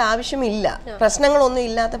അവോയ്ഡ് ചെയ്യേണ്ട ആവശ്യമില്ല. പ്രശ്നങ്ങളൊന്നും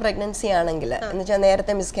ഇല്ലാത്ത പ്രഗ്നൻസി ആണെങ്കിൽ, എന്ന് വെച്ചാൽ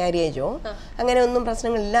നേരത്തെ മിസ്കാരിയേജോ അങ്ങനെ ഒന്നും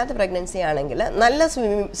പ്രശ്നങ്ങളില്ലാത്ത പ്രഗ്നൻസി ആണെങ്കിൽ, നല്ല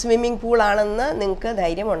സ്വിമ്മിംഗ് പൂൾ ആണെന്ന് നിങ്ങൾക്ക്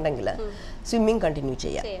ധൈര്യം ഉണ്ടെങ്കിൽ സ്വിമ്മിങ് കണ്ടിന്യൂ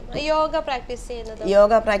ചെയ്യാം. യോഗ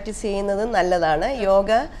പ്രാക്ടീസ് ചെയ്യുന്നത് നല്ലതാണ്.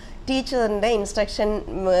 യോഗ ടീച്ചറിൻ്റെ ഇൻസ്ട്രക്ഷൻ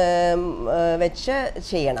വെച്ച്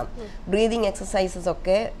ചെയ്യണം. ബ്രീതിങ് എക്സസൈസസ്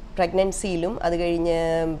ഒക്കെ പ്രഗ്നൻസിയിലും അത് കഴിഞ്ഞ്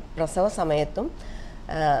പ്രസവ സമയത്തും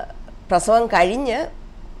പ്രസവം കഴിഞ്ഞ്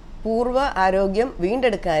പൂർവ്വ ആരോഗ്യം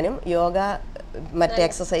വീണ്ടെടുക്കാനും യോഗ മറ്റ്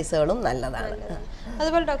എക്സസൈസുകളും നല്ലതാണ്.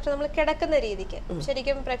 അതുപോലെ ഡോക്ടർ, നമ്മൾ കിടക്കുന്ന രീതിക്ക്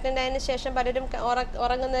ശരിക്കും പ്രഗ്നന്റ് ആയതിനു ശേഷം പലരും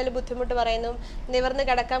ഉറങ്ങുന്നതിൽ ബുദ്ധിമുട്ട് പറയുന്നു, നിവർന്ന്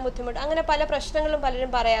കിടക്കാൻ ബുദ്ധിമുട്ട്, അങ്ങനെ പല പ്രശ്നങ്ങളും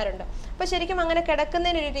പലരും പറയാറുണ്ട്. അപ്പൊ ശരിക്കും അങ്ങനെ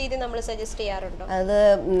കിടക്കുന്നതിനൊരു രീതി നമ്മൾ സജസ്റ്റ് ചെയ്യാറുണ്ടോ? അത്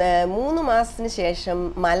 3 മാസത്തിന് ശേഷം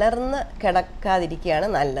മലർന്ന് കിടക്കാതിരിക്കുകയാണ്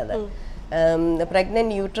നല്ലത്.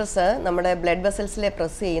 പ്രഗ്നന്റ് യൂട്രസ് നമ്മുടെ ബ്ലഡ് വെസൽസിലെ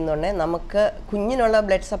പ്രസ് ചെയ്യുന്നുണ്ട്. നമുക്ക് കുഞ്ഞിനുള്ള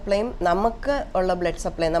ബ്ലഡ് സപ്ലൈയും നമുക്ക് ഉള്ള ബ്ലഡ്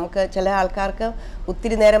സപ്ലൈ, നമുക്ക് ചില ആൾക്കാർക്ക്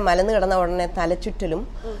ഒത്തിരി നേരം മലന്ന് കിടന്ന ഉടനെ തലച്ചുറ്റലും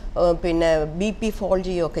പിന്നെ BP ഫോൾ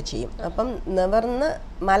ചെയ്യുകയൊക്കെ ചെയ്യും. അപ്പം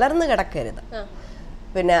മലർന്ന് കിടക്കരുത്.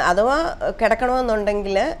 പിന്നെ അഥവാ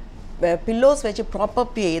കിടക്കണമെന്നുണ്ടെങ്കിൽ പില്ലോസ് വെച്ച്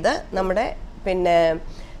പ്രോപ്പപ്പ് ചെയ്ത് നമ്മുടെ പിന്നെ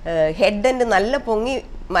ഹെഡ് എൻഡ് നല്ല പൊങ്ങി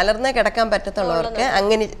മലർന്നേ കിടക്കാൻ പറ്റത്തുള്ളവർക്ക്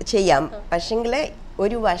അങ്ങനെ ചെയ്യാം. പക്ഷെങ്കിൽ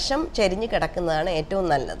ഒരു വശം ചരിഞ്ഞ് കിടക്കുന്നതാണ് ഏറ്റവും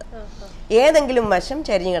നല്ലത്. ഏതെങ്കിലും വശം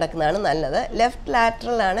ചരിഞ്ഞ് കിടക്കുന്നതാണ് നല്ലത്. ലെഫ്റ്റ്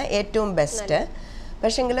ലാറ്ററലാണ് ഏറ്റവും ബെസ്റ്റ്.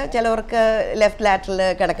 പക്ഷെങ്കിൽ ചിലവർക്ക് ലെഫ്റ്റ് ലാറ്ററൽ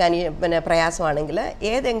കിടക്കാൻ പിന്നെ പ്രയാസമാണെങ്കിൽ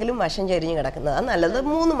ഏതെങ്കിലും വശം ചരിഞ്ഞ് കിടക്കുന്നതാണ് നല്ലത്.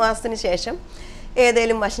 3 മാസത്തിന് ശേഷം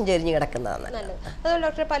ഏതെങ്കിലും വശം ചരിഞ്ഞ് കിടക്കുന്നതാണ് നല്ലത്. അതുപോലെ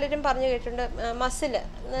ഡോക്ടർ, പലരും പറഞ്ഞു കേട്ടിട്ടുണ്ട് മസിൽ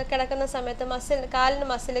കിടക്കുന്ന സമയത്ത് കാലിന്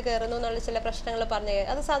മസിൽ കയറുന്നു എന്നുള്ള ചില പ്രശ്നങ്ങൾ പറഞ്ഞു.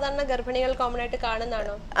 അത് സാധാരണ ഗർഭിണികൾ കോമൺ ആയിട്ട്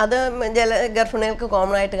കാണുന്നതാണോ? അത് ചില ഗർഭിണികൾക്ക്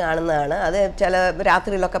കോമൺ ആയിട്ട് കാണുന്നതാണ്. അത് ചില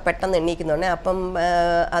രാത്രിയിലൊക്കെ പെട്ടെന്ന് എണ്ണീക്കുന്നുണ്ട്. അപ്പം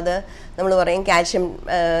അത് നമ്മൾ പറയും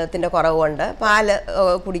കാൽഷ്യത്തിൻ്റെ കുറവ് കൊണ്ട് പാല്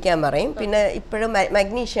കുടിക്കാൻ പറയും. പിന്നെ ഇപ്പോഴും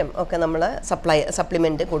മഗ്നീഷ്യം ഒക്കെ നമ്മൾ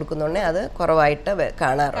സപ്ലിമെൻറ്റ് കൊടുക്കുന്നുണ്ടെങ്കിൽ അത് കുറവായിട്ട്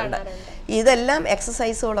കാണാറുണ്ട്. ഇതെല്ലാം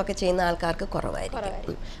എക്സസൈസുകളൊക്കെ ചെയ്യുന്ന ആൾക്കാർക്ക്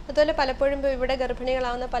കുറവായിരിക്കും. അതുപോലെ പലപ്പോഴും ഇവിടെ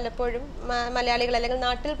ഗർഭിണികളാവുന്ന പലപ്പോഴും മലയാളികൾ അല്ലെങ്കിൽ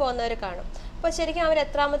നാട്ടിൽ പോകുന്നവർ കാണും. അപ്പോൾ ശരിക്കും അവർ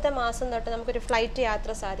എത്രാമത്തെ മാസം തൊട്ട് നമുക്കൊരു ഫ്ലൈറ്റ്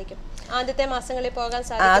യാത്ര സാധിക്കും? ആദ്യത്തെ മാസങ്ങളിൽ പോകാൻ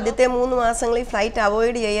സാധിക്കും? ആദ്യത്തെ 3 മാസങ്ങളിൽ ഫ്ലൈറ്റ്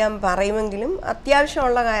അവോയ്ഡ് ചെയ്യാൻ പറയുമെങ്കിലും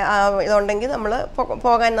അത്യാവശ്യമുള്ള ഇതുണ്ടെങ്കിൽ നമ്മൾ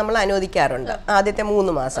പോകാൻ നമ്മൾ അനുവദിക്കാറുണ്ട്. ആദ്യത്തെ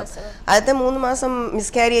 3 മാസം. ആദ്യത്തെ 3 മാസം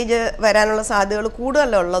മിസ്കാരേജ് വരാനുള്ള സാധ്യതകൾ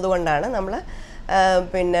കൂടുതലുള്ളത് കൊണ്ടാണ് നമ്മൾ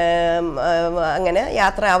പിന്നെ അങ്ങനെ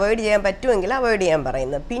യാത്ര അവോയ്ഡ് ചെയ്യാൻ പറ്റുമെങ്കിൽ അവോയ്ഡ് ചെയ്യാൻ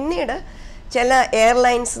പറയുന്നത്. പിന്നീട് ചില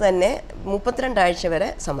എയർലൈൻസ് തന്നെ 32 ആഴ്ച വരെ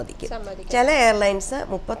സമ്മതിക്കും. ചില എയർലൈൻസ്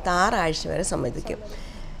 36 ആഴ്ച വരെ സമ്മതിക്കും.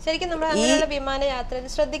 ശരിക്കും നമ്മൾ അങ്ങനെയുള്ള വിമാനയാത്രയിൽ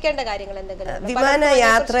ശ്രദ്ധിക്കേണ്ട കാര്യങ്ങൾ എന്തെങ്കിലും?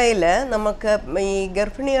 വിമാനയാത്രയിൽ നമുക്ക് ഈ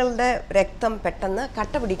ഗർഭിണികളുടെ രക്തം പെട്ടെന്ന്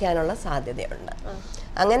കട്ട പിടിക്കാനുള്ള സാധ്യതയുണ്ട്.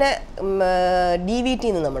 അങ്ങനെ DVT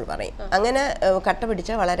എന്ന് നമ്മൾ പറയും. അങ്ങനെ കട്ട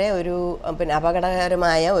പിടിച്ച വളരെ ഒരു പിന്നെ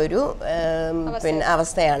അപകടകരമായ ഒരു പിന്നെ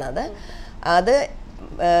അവസ്ഥയാണത്. അത്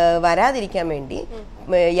വരാതിരിക്കാൻ വേണ്ടി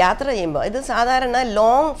യാത്ര ചെയ്യുമ്പോൾ, ഇത് സാധാരണ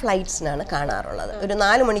ലോങ് ഫ്ലൈറ്റ്സിനാണ് കാണാറുള്ളത്. ഒരു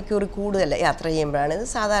 4 മണിക്കൂർ കൂടുതൽ യാത്ര ചെയ്യുമ്പോഴാണ് ഇത്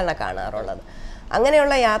സാധാരണ കാണാറുള്ളത്.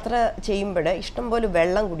 അങ്ങനെയുള്ള യാത്ര ചെയ്യുമ്പോൾ ഇഷ്ടംപോലെ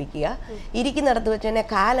വെള്ളം കുടിക്കുക. ഇരിക്കുന്നിടത്ത് വെച്ച് തന്നെ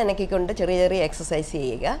കാലനക്കിക്കൊണ്ട് ചെറിയ ചെറിയ എക്സസൈസ്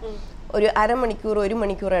ചെയ്യുക. ഒരു അരമണിക്കൂർ 1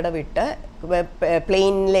 മണിക്കൂർ ഇടവിട്ട്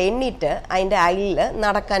പ്ലെയിനിൽ എണ്ണിയിട്ട് അതിൻ്റെ അയലിൽ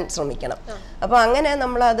നടക്കാൻ ശ്രമിക്കണം. അപ്പോൾ അങ്ങനെ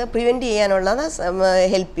നമ്മളത് പ്രിവെൻറ്റ് ചെയ്യാനുള്ളത്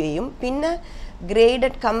ഹെൽപ്പ് ചെയ്യും. പിന്നെ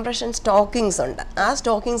ഗ്രേഡഡ് കംപ്രഷൻ സ്റ്റോക്കിങ്സ് ഉണ്ട്. ആ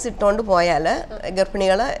സ്റ്റോക്കിങ്സ് ഇട്ടുകൊണ്ട് പോയാൽ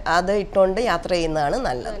ഗർഭിണികൾ അത് ഇട്ടുകൊണ്ട് യാത്ര ചെയ്യുന്നതാണ്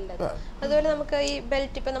നല്ലത്. അതുപോലെ നമുക്ക് ഈ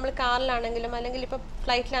ബെൽറ്റ്, ഇപ്പം നമ്മൾ കാറിലാണെങ്കിലും അല്ലെങ്കിൽ ഇപ്പം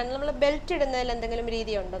ഫ്ലൈറ്റിലാണെങ്കിലും നമ്മൾ ബെൽറ്റ് ഇടുന്നതിൽ എന്തെങ്കിലും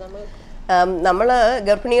രീതിയുണ്ടോ? നമ്മൾ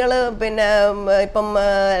ഗർഭിണികൾ പിന്നെ ഇപ്പം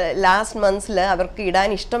ലാസ്റ്റ് മന്ത്സിൽ അവർക്ക് ഇടാൻ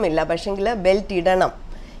ഇഷ്ടമില്ല, പക്ഷെങ്കിൽ ബെൽറ്റ് ഇടണം.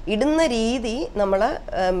 ഇടുന്ന രീതി നമ്മൾ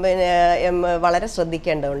പിന്നെ വളരെ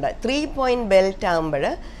ശ്രദ്ധിക്കേണ്ടതുണ്ട്. 3 point ബെൽറ്റ് ആകുമ്പോൾ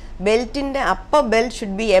ബെൽറ്റിൻ്റെ upper belt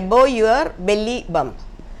should be above your belly bump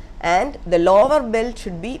and the lower belt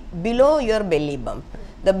should be below your belly bump.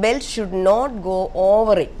 The belt should not go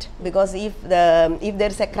over it, because if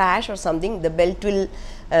there is a crash or something, the belt will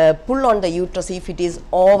pull on the uterus if it is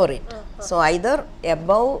over it. So either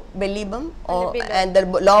above belly bump or and the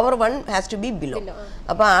lower one has to be below.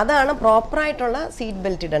 അപ്പോൾ അതാണ് പ്രോപ്പറായിട്ടുള്ള seat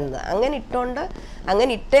belt ഇടുന്നത്.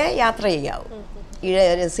 അങ്ങനെ ഇട്ടേ യാത്ര ചെയ്യാവൂ.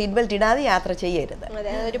 Seat belt ഇടാതെ യാത്ര ചെയ്യരുത്.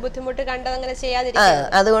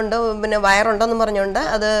 അതുകൊണ്ട് പിന്നെ വയറുണ്ടെന്ന് പറഞ്ഞുകൊണ്ട്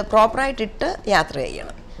അത് പ്രോപ്പറായിട്ട് ഇട്ട് യാത്ര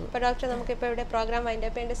ചെയ്യണം. അപ്പോൾ ഡോക്ടർ, നമുക്കിപ്പോൾ ഇവിടെ പ്രോഗ്രാം വൈൻഡ്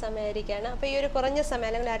അപ്പ് ചെയ്യേണ്ട സമയമായിരിക്കുകയാണ്. അപ്പോൾ ഈ ഒരു കുറഞ്ഞ സമയം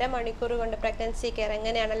അല്ലെങ്കിൽ അരമണിക്കൂർ കൊണ്ട് പ്രഗ്നൻസി കെയർ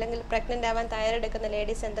എങ്ങനെയാണ്, അല്ലെങ്കിൽ പ്രഗ്നൻ്റ് ആവാൻ തയ്യാറെടുക്കുന്ന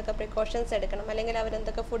ലേഡീസ് എന്തൊക്കെ പ്രിക്കോഷൻസ് എടുക്കണം, അല്ലെങ്കിൽ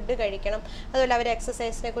അവരെന്തൊക്കെ ഫുഡ് കഴിക്കണം, അതുപോലെ അവർ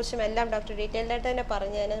എക്സസൈസിനെ കുറിച്ചും എല്ലാം ഡോക്ടർ ഡീറ്റെയിൽഡായിട്ട് തന്നെ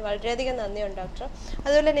പറഞ്ഞതിന് വളരെയധികം നന്ദിയുണ്ട് ഡോക്ടർ.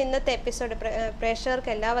 അതുപോലെ തന്നെ ഇന്നത്തെ എപ്പിസോഡ്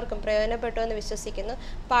പ്രേക്ഷകർക്ക് എല്ലാവർക്കും പ്രയോജനപ്പെട്ടു എന്ന് വിശ്വസിക്കുന്നു.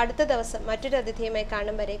 അപ്പോൾ അടുത്ത ദിവസം മറ്റൊരു അതിഥിയുമായി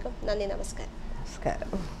കാണുമ്പോഴേക്കും നന്ദി, നമസ്കാരം. നമസ്കാരം.